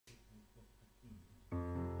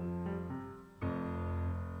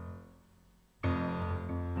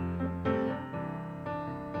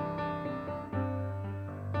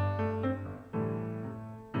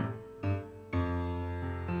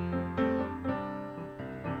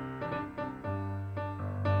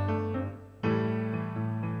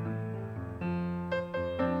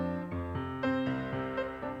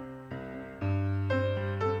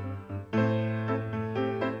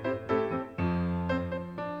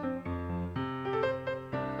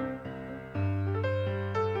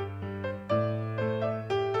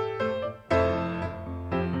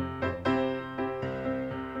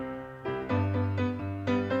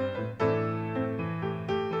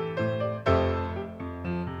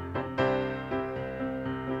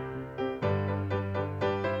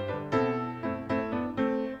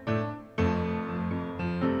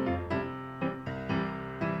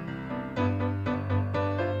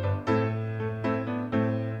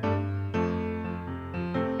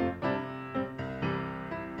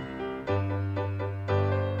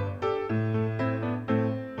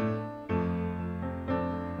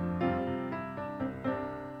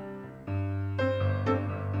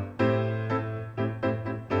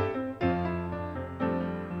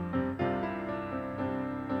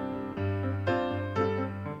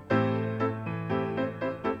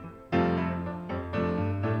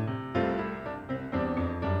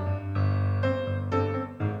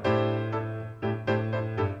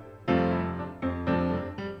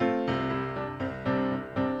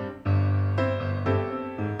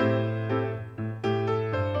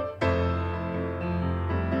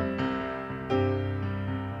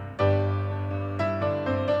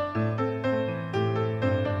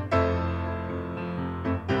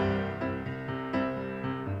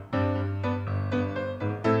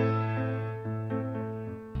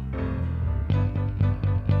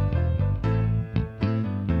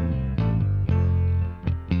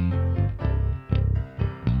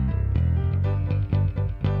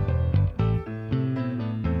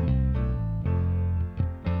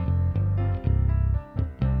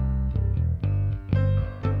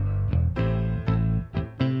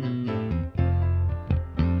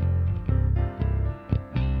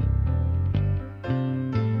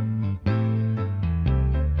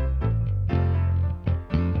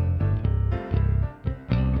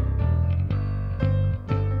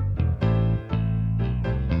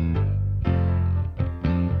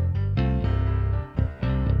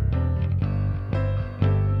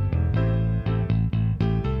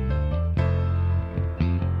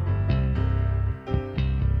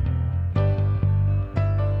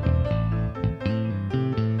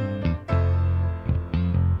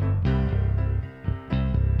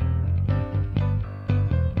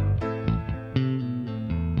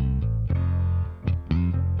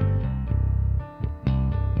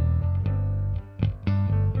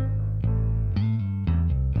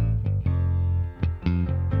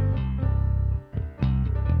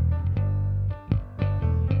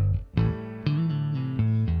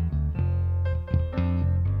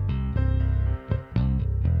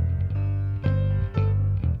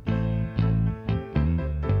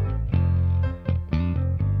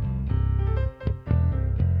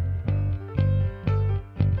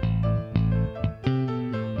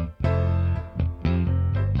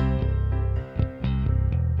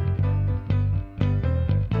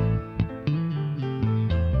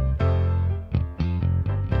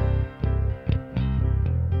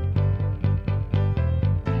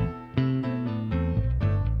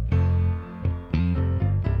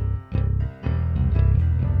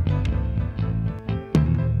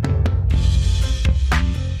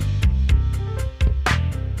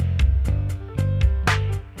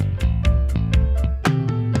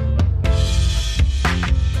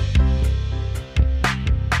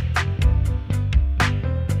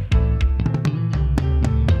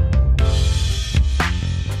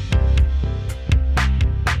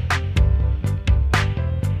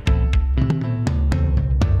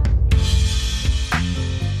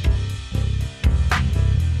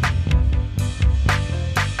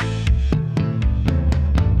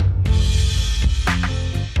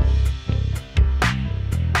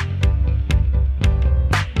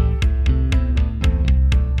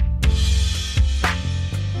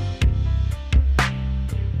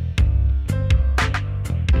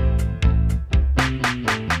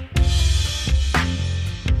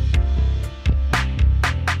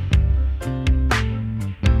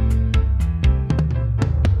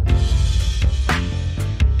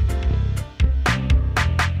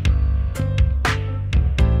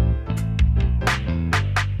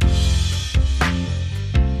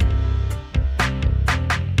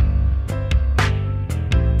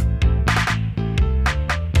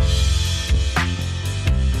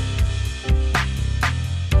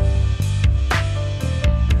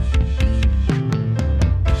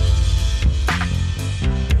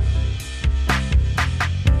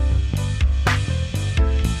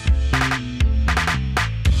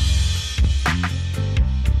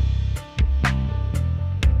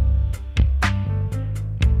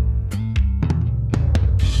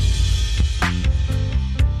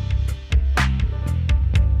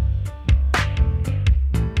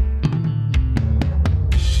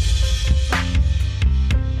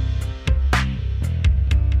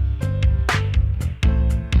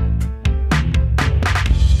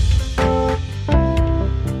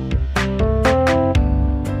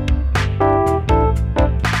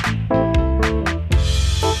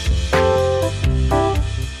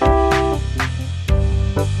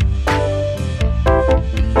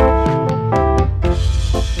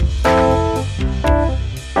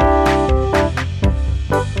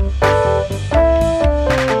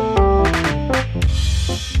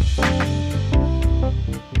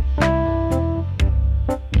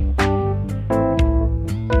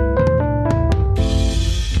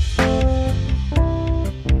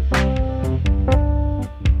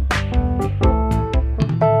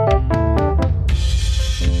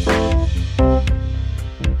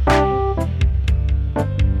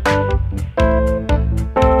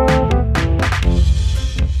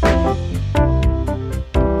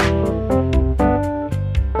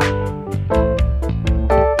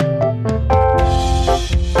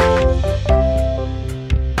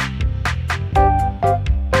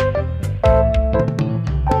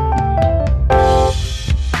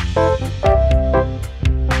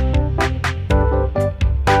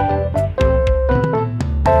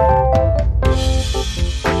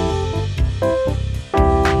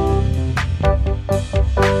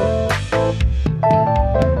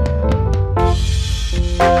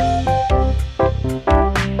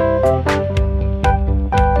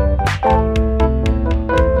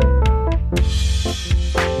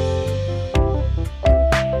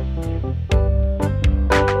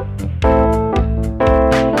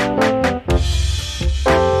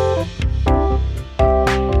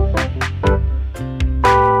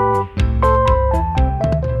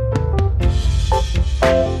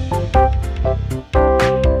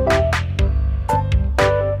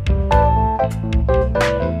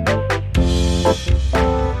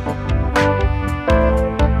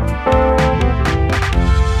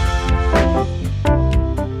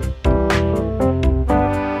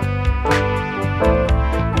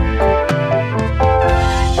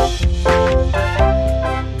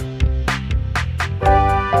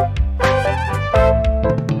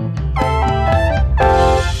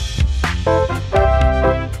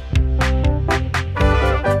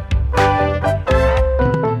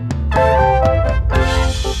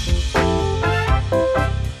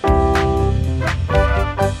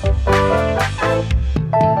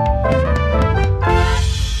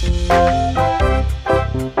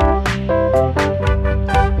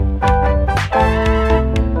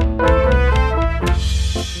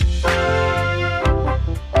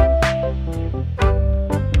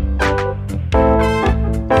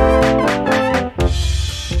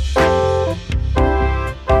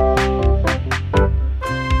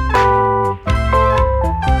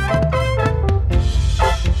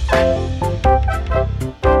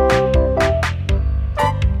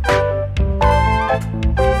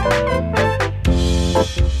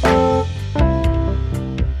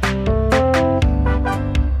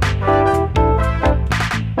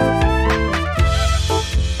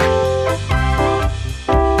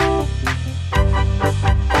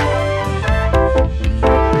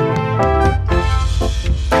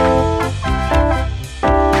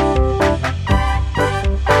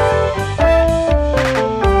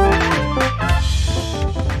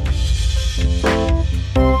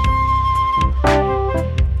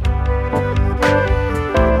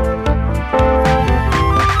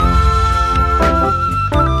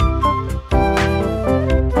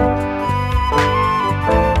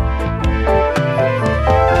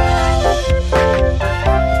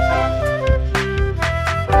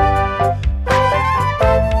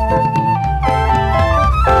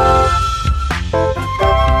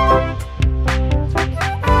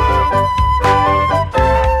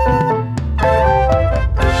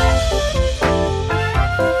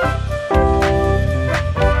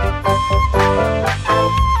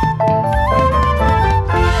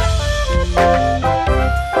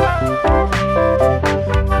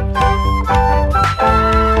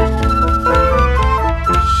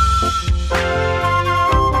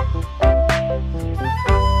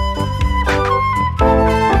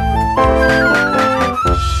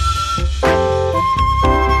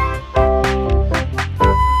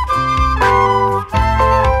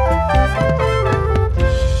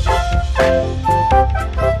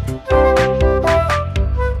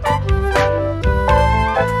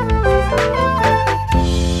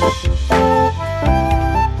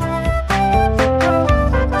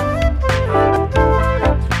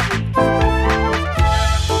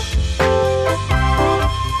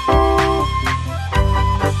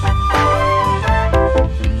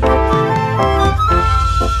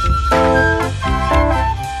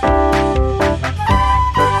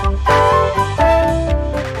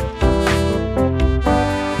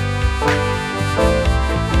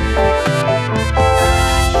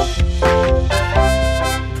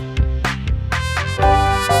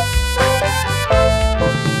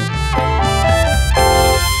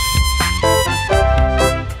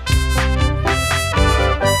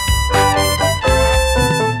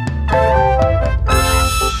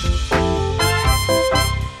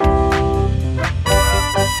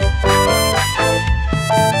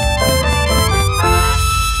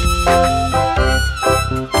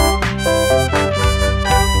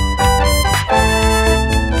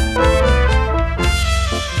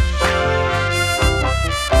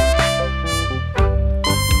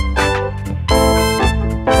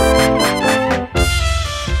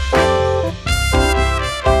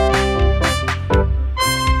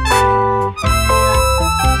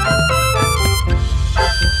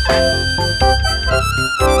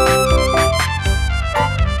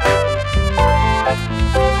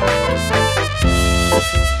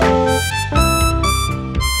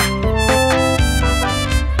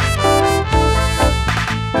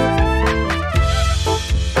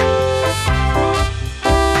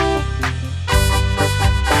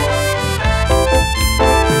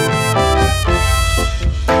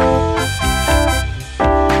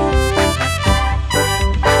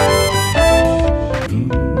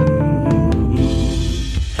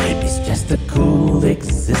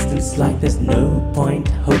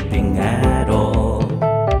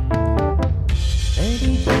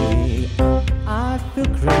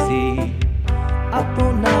up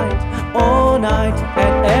all night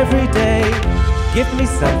and every day. Give me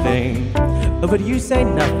something, but you say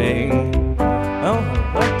nothing. Oh,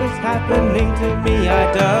 what is happening to me? I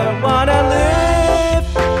don't wanna live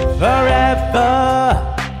forever,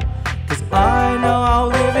 'cause I know I'm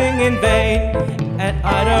living in vain, and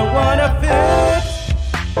I don't wanna fit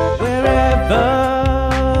wherever.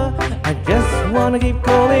 I just wanna keep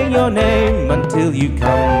calling your name until you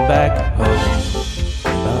come back home.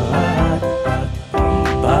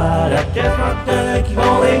 But I just want to keep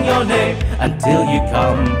calling your name until you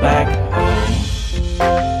come back home.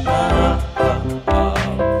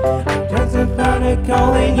 I just want to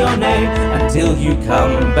calling your name until you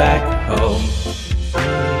come back home.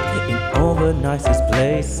 In all the nicest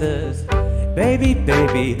places, baby,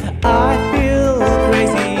 baby, I feel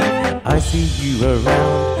crazy. I see you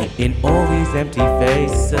around in all these empty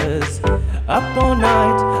faces. Up all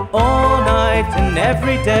night and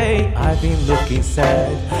every day. I've been looking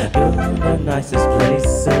sad in the nicest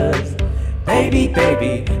places. Baby,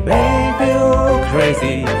 baby, baby, feel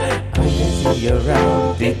crazy. I can see you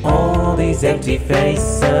around in all these empty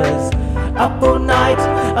faces. Up all night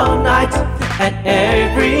and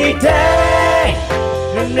every day.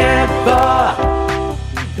 Never,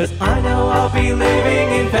 'cause I know I'll be living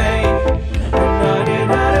in vain. I'm running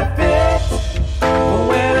out of fit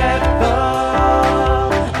wherever.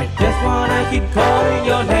 I just wanna keep calling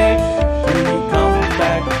your name till you come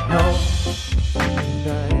back home.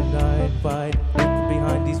 Night, fight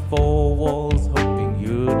behind these four walls, hoping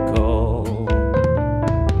you'd call.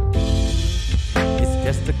 It's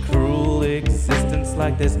just a cruel existence,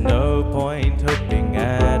 like there's no point hoping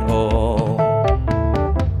at all.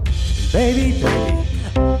 Baby, baby,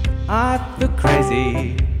 I feel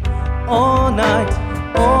crazy all night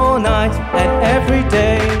and every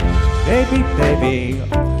day. Baby, baby,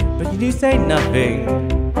 but you say nothing.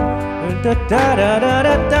 Da da da da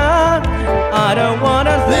da da. I don't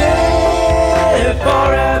wanna live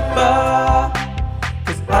forever,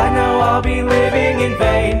 'cause I know I'll be living in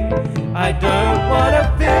vain. I don't wanna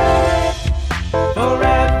fit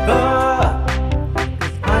forever,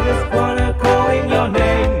 'cause I just wanna call in your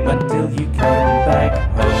name until you come back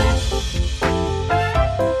home.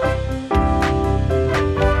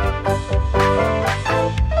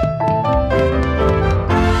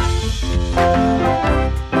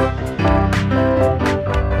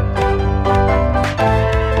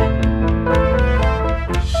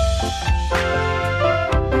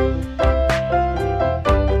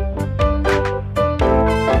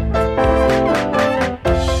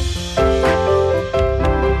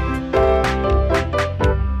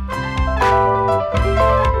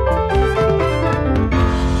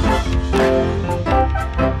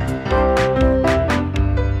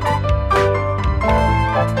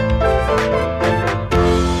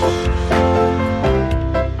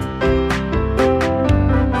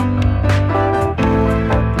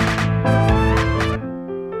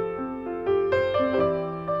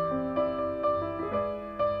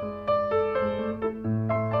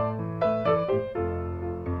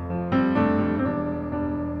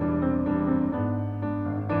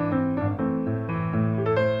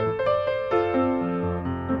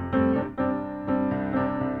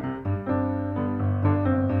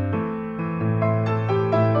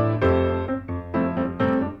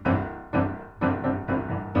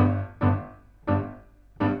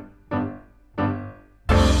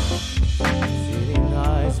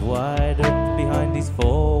 Wide up behind these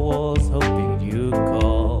four walls, hoping you'd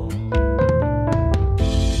call.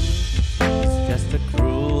 It's just a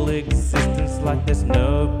cruel existence, like there's no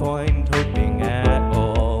point hoping at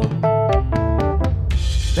all.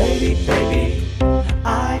 Baby, baby,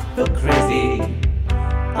 I feel crazy.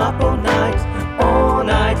 Up all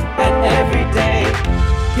night and every day.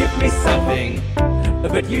 Give me something,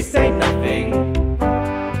 but you say nothing.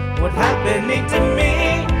 What's happening to me?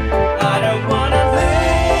 I don't wanna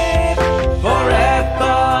live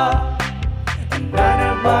forever, and I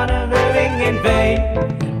don't wanna living in vain,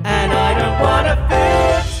 and I don't wanna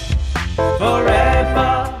fit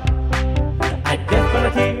forever. I just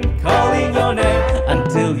wanna keep calling your name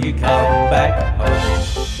until you come back home.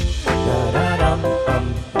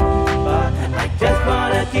 I just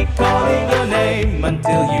wanna keep calling your name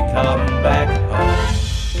until you come back home.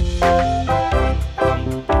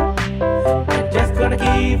 I just wanna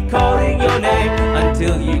keep calling your name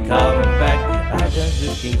until you come back. I'm just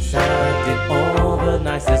looking sad in all the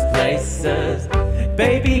nicest places.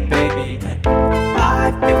 Baby, baby,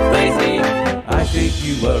 I feel crazy. I see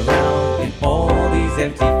you around in all these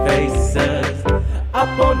empty faces. Up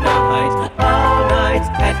all night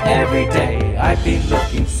and every day. I've been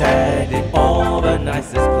looking sad in all the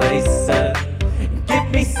nicest places.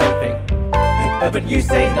 You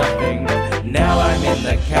say nothing. Now I'm in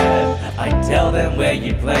the cab. I tell them where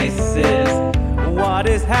your place is. What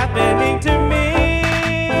is happening to me?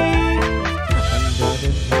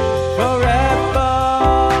 Forever,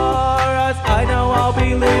 as I know I'll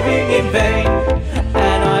be living in vain,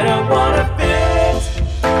 and I don't wanna fit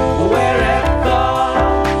wherever.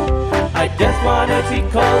 I just wanna keep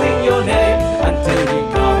calling your name until you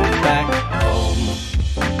come back home.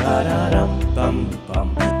 Ba-da-dum, bum,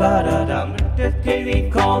 bum, ba-da-dum. Just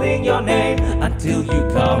keep calling your name until you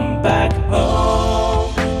come back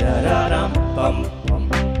home. Da-da-dum, bum,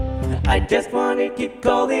 bum. I just wanna keep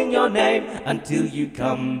calling your name until you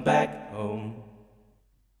come back home.